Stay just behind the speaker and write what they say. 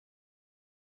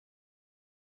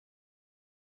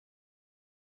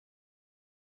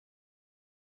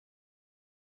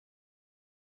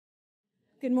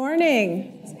Good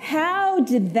morning. How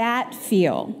did that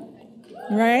feel?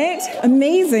 Right?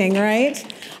 Amazing,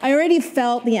 right? I already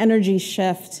felt the energy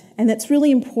shift, and it's really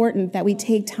important that we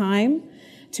take time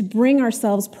to bring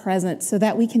ourselves present so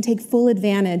that we can take full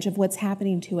advantage of what's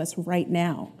happening to us right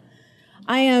now.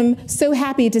 I am so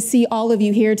happy to see all of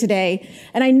you here today,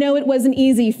 and I know it wasn't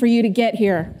easy for you to get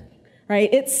here, right?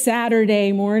 It's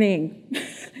Saturday morning.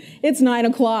 It's 9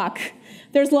 o'clock.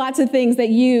 There's lots of things that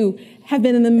you have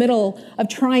been in the middle of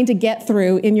trying to get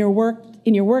through in your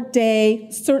work day.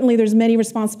 Certainly there's many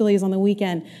responsibilities on the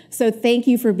weekend. So thank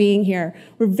you for being here.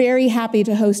 We're very happy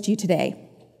to host you today.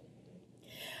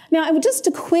 Now, just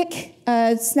a quick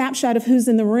snapshot of who's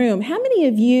in the room. How many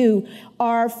of you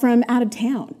are from out of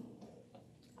town?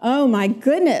 Oh my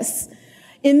goodness.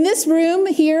 In this room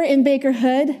here in Baker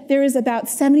Hood, there is about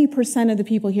 70% of the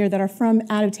people here that are from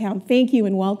out of town. Thank you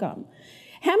and welcome.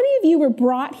 How many of you were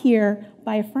brought here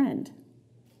by a friend?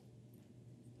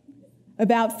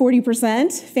 About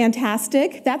 40%.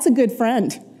 Fantastic. That's a good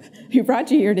friend who brought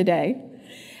you here today.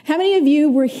 How many of you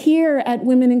were here at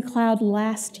Women in Cloud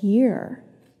last year?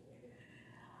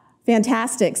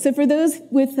 Fantastic. So for those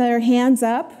with their hands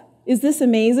up, is this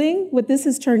amazing what this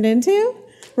has turned into?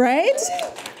 Right?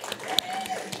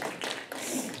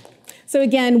 So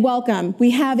again, welcome.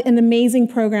 We have an amazing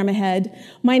program ahead.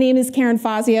 My name is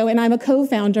Fassio, and I'm a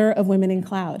co-founder of Women in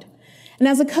Cloud. And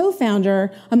as a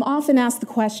co-founder, I'm often asked the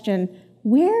question,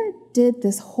 where did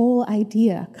this whole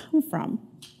idea come from?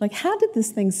 Like, how did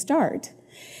this thing start?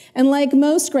 And like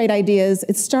most great ideas,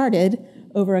 it started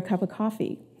over a cup of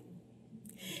coffee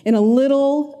in a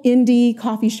little indie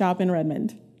coffee shop in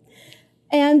Redmond.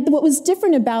 And what was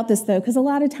different about this, though, because a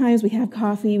lot of times we have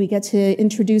coffee, we get to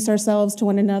introduce ourselves to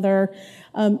one another,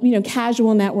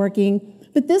 casual networking.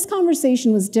 But this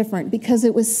conversation was different because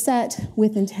it was set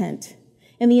with intent.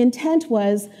 And the intent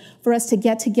was for us to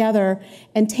get together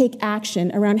and take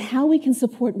action around how we can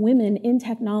support women in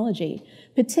technology,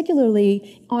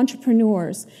 particularly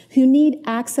entrepreneurs who need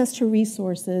access to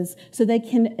resources so they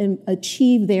can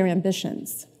achieve their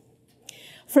ambitions.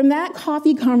 From that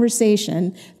coffee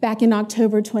conversation back in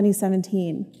October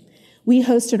 2017, we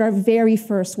hosted our very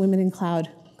first Women in Cloud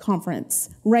conference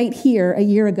right here a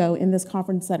year ago in this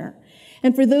conference center.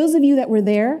 And for those of you that were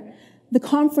there, the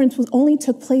conference only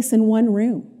took place in one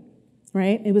room,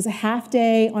 right? It was a half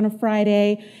day on a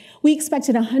Friday. We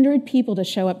expected 100 people to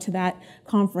show up to that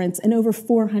conference, and over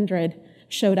 400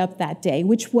 showed up that day,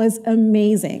 which was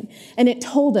amazing. And it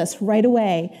told us right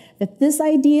away that this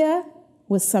idea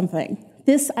was something.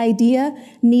 This idea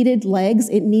needed legs,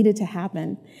 it needed to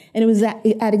happen. And it was at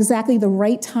exactly the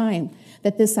right time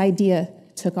that this idea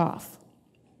took off.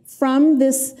 From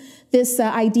this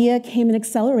idea came an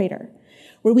accelerator,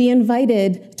 where we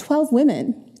invited 12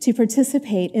 women to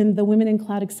participate in the Women in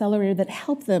Cloud Accelerator that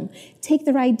helped them take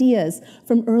their ideas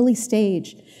from early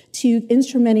stage to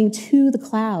instrumenting to the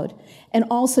cloud, and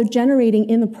also generating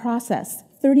in the process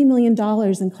 $30 million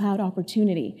in cloud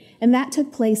opportunity. And that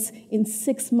took place in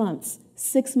 6 months.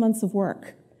 6 months of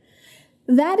work.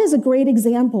 That is a great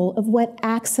example of what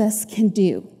access can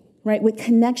do, right? What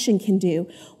connection can do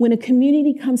when a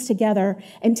community comes together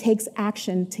and takes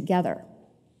action together.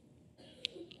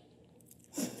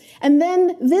 And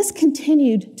then this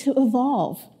continued to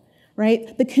evolve,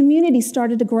 right? The community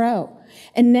started to grow.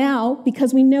 And now,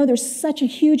 because we know there's such a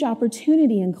huge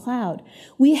opportunity in cloud,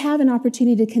 we have an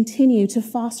opportunity to continue to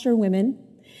foster women,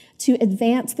 to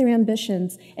advance their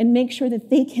ambitions and make sure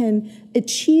that they can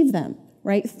achieve them,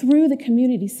 right, through the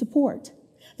community support.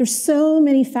 There's so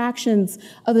many factions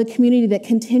of the community that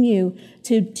continue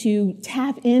to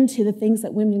tap into the things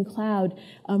that Women in Cloud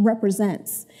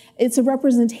represents. It's a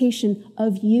representation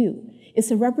of you.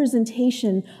 It's a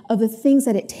representation of the things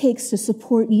that it takes to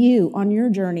support you on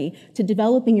your journey to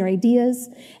developing your ideas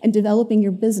and developing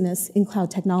your business in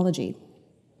cloud technology.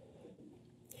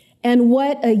 And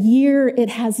what a year it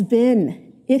has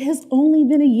been. It has only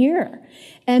been a year,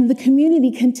 and the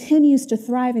community continues to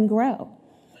thrive and grow.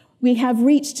 We have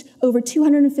reached over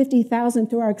 250,000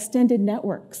 through our extended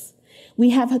networks. We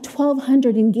have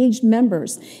 1,200 engaged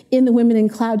members in the Women in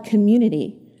Cloud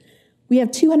community. We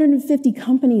have 250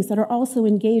 companies that are also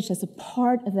engaged as a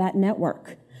part of that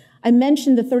network. I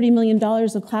mentioned the $30 million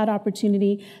of cloud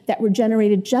opportunity that were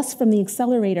generated just from the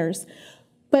accelerators.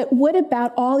 But what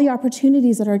about all the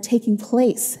opportunities that are taking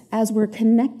place as we're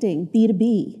connecting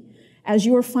B2B, as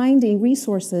you're finding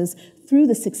resources through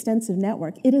this extensive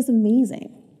network? It is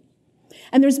amazing.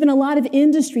 And there's been a lot of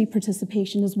industry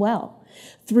participation as well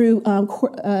through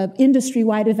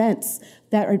industry-wide events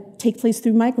that take place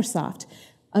through Microsoft.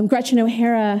 Gretchen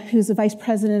O'Hara, who's the vice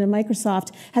president of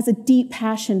Microsoft, has a deep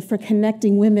passion for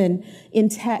connecting women in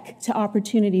tech to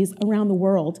opportunities around the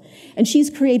world. And she's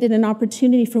created an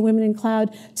opportunity for Women in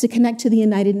Cloud to connect to the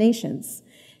United Nations,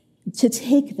 to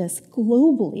take this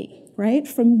globally, right,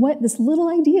 from this little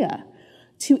idea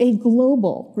to a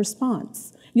global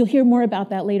response. You'll hear more about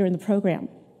that later in the program.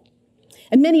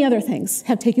 And many other things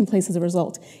have taken place as a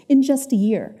result in just a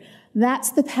year.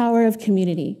 That's the power of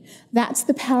community. That's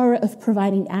the power of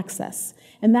providing access.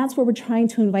 And that's where we're trying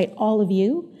to invite all of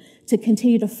you to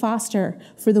continue to foster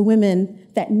for the women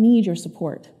that need your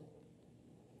support.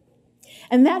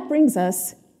 And that brings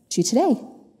us to today.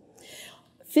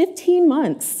 15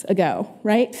 months ago,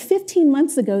 right? 15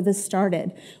 months ago, this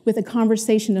started with a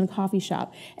conversation in a coffee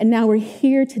shop. And now we're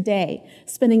here today,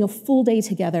 spending a full day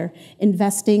together,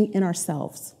 investing in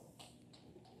ourselves.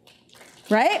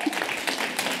 Right?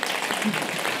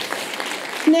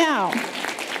 Now,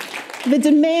 the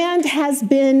demand has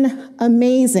been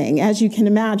amazing, as you can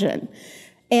imagine.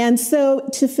 And so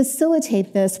to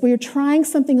facilitate this, we're trying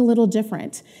something a little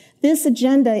different. This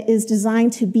agenda is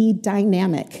designed to be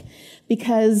dynamic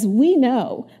because we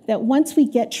know that once we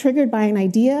get triggered by an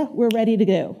idea, we're ready to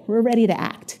go. We're ready to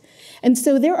act. And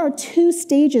so there are two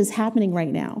stages happening right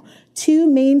now, two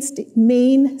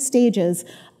main stages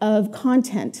of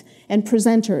content and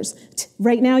presenters.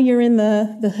 Right now you're in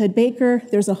the Hood Baker.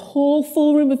 There's a whole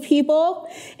full room of people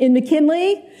in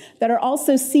McKinley that are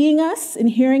also seeing us and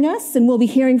hearing us, and we'll be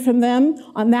hearing from them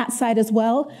on that side as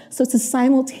well. So it's a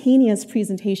simultaneous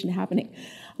presentation happening.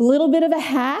 A little bit of a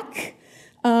hack,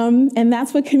 and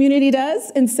that's what community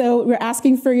does. And so we're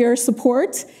asking for your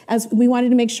support as we wanted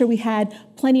to make sure we had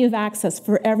plenty of access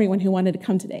for everyone who wanted to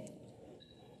come today.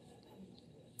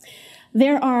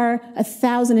 There are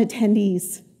 1,000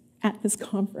 attendees at this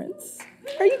conference.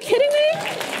 Are you kidding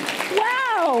me?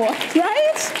 Wow,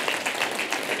 right?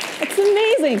 It's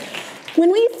amazing.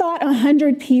 When we thought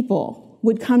 100 people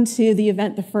would come to the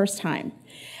event the first time,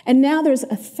 and now there's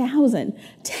 1,000,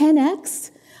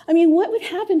 10x. I mean, what would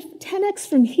happen 10x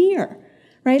from here,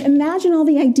 right? Imagine all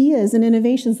the ideas and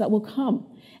innovations that will come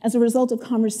as a result of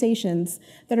conversations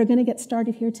that are going to get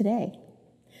started here today.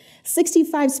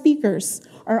 65 speakers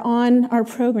are on our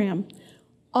program.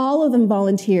 All of them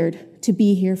volunteered to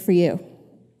be here for you,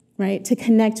 right? To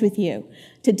connect with you,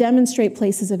 to demonstrate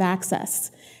places of access.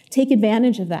 Take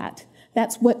advantage of that.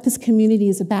 That's what this community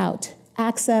is about: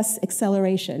 access,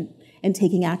 acceleration, and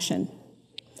taking action.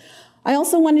 I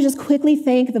also want to just quickly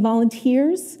thank the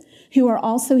volunteers who are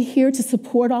also here to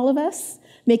support all of us,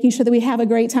 making sure that we have a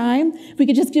great time. If we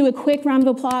could just do a quick round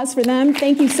of applause for them.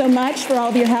 Thank you so much for all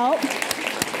of your help.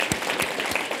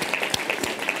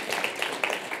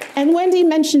 And Wendy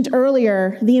mentioned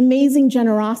earlier the amazing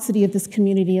generosity of this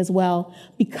community as well.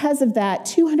 Because of that,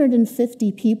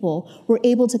 250 people were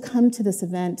able to come to this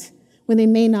event when they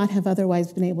may not have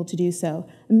otherwise been able to do so.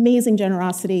 Amazing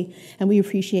generosity, and we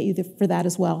appreciate you for that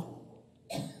as well.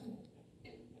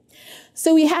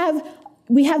 So we have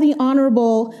the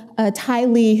Honorable Ty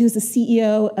Lee, who's the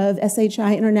CEO of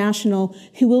SHI International,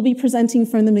 who will be presenting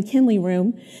from the McKinley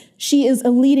Room. She is a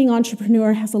leading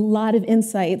entrepreneur, has a lot of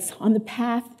insights on the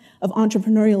path of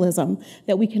entrepreneurialism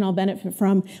that we can all benefit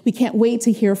from. We can't wait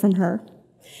to hear from her.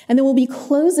 And then we'll be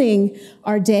closing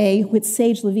our day with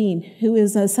Sage Levine, who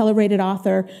is a celebrated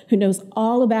author who knows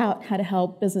all about how to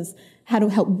help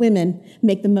women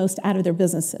make the most out of their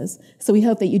businesses. So we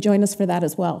hope that you join us for that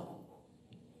as well.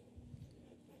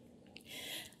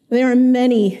 There are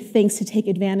many things to take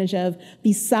advantage of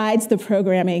besides the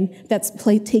programming that's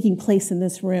taking place in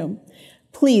this room.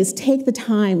 Please take the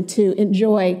time to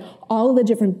enjoy all of the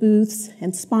different booths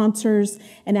and sponsors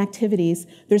and activities.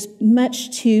 There's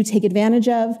much to take advantage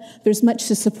of. There's much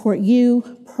to support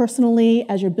you personally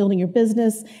as you're building your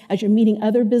business, as you're meeting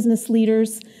other business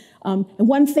leaders. And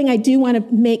one thing I do want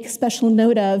to make special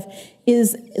note of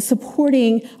is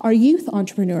supporting our youth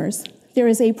entrepreneurs. There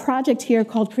is a project here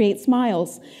called Create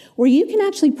Smiles, where you can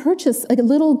actually purchase a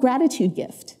little gratitude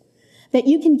gift that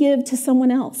you can give to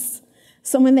someone else,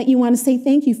 someone that you want to say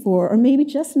thank you for, or maybe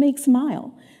just make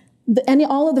smile. And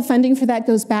all of the funding for that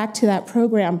goes back to that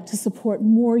program to support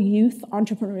more youth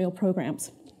entrepreneurial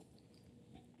programs.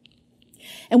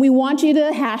 And we want you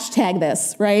to hashtag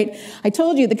this, right? I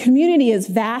told you the community is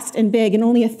vast and big, and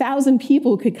only 1,000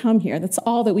 people could come here. That's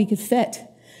all that we could fit.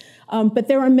 But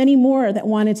there are many more that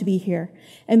wanted to be here.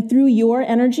 And through your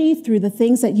energy, through the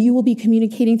things that you will be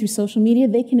communicating through social media,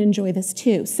 they can enjoy this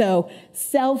too. So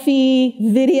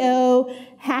selfie, video,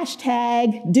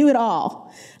 hashtag, do it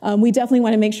all. We definitely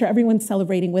want to make sure everyone's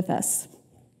celebrating with us.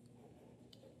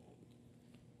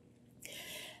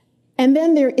 And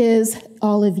then there is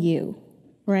all of you,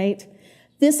 right?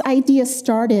 This idea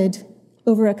started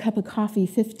over a cup of coffee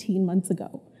 15 months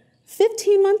ago.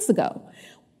 15 months ago,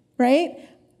 right?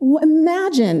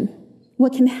 Imagine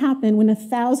what can happen when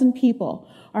 1,000 people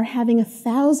are having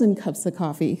 1,000 cups of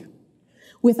coffee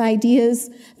with ideas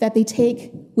that they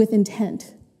take with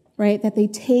intent, right? That they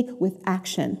take with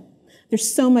action.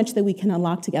 There's so much that we can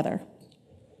unlock together.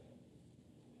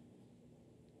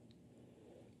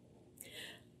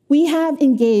 We have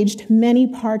engaged many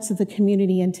parts of the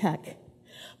community in tech,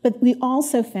 but we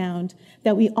also found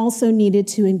that we also needed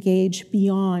to engage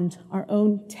beyond our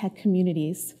own tech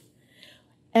communities.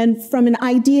 And from an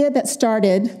idea that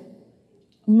started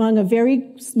among a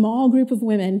very small group of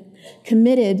women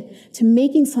committed to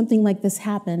making something like this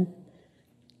happen,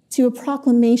 to a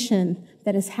proclamation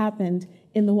that has happened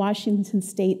in the Washington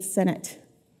State Senate.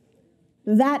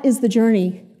 That is the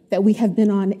journey that we have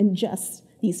been on in just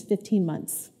these 15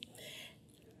 months.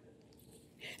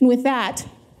 And with that,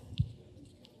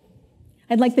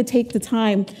 I'd like to take the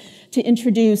time to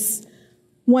introduce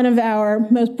one of our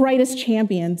most brightest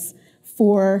champions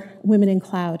for Women in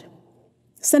Cloud.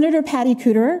 Senator Patty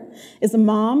Kuderer is a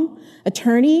mom,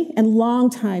 attorney, and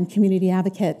longtime community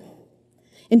advocate.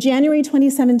 In January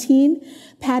 2017,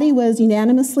 Patty was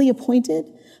unanimously appointed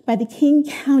by the King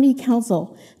County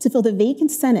Council to fill the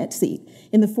vacant Senate seat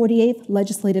in the 48th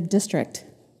Legislative District.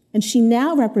 And she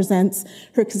now represents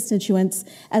her constituents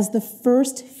as the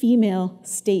first female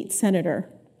state senator.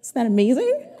 Isn't that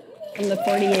amazing? From the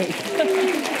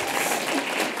 48th.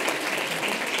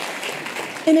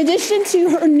 In addition to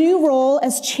her new role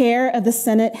as chair of the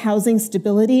Senate Housing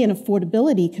Stability and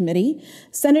Affordability Committee,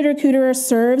 Senator Kuderer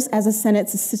serves as the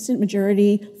Senate's Assistant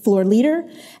Majority Floor Leader,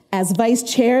 as vice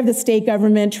chair of the State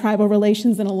Government Tribal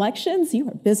Relations and Elections, you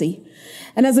are busy,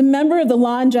 and as a member of the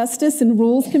Law and Justice and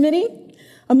Rules Committee.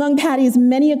 Among Patty's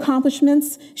many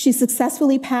accomplishments, she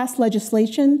successfully passed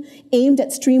legislation aimed at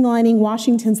streamlining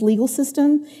Washington's legal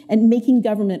system and making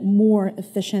government more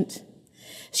efficient.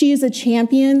 She is a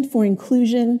champion for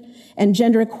inclusion and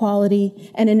gender equality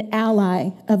and an ally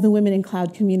of the Women in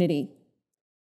Cloud community.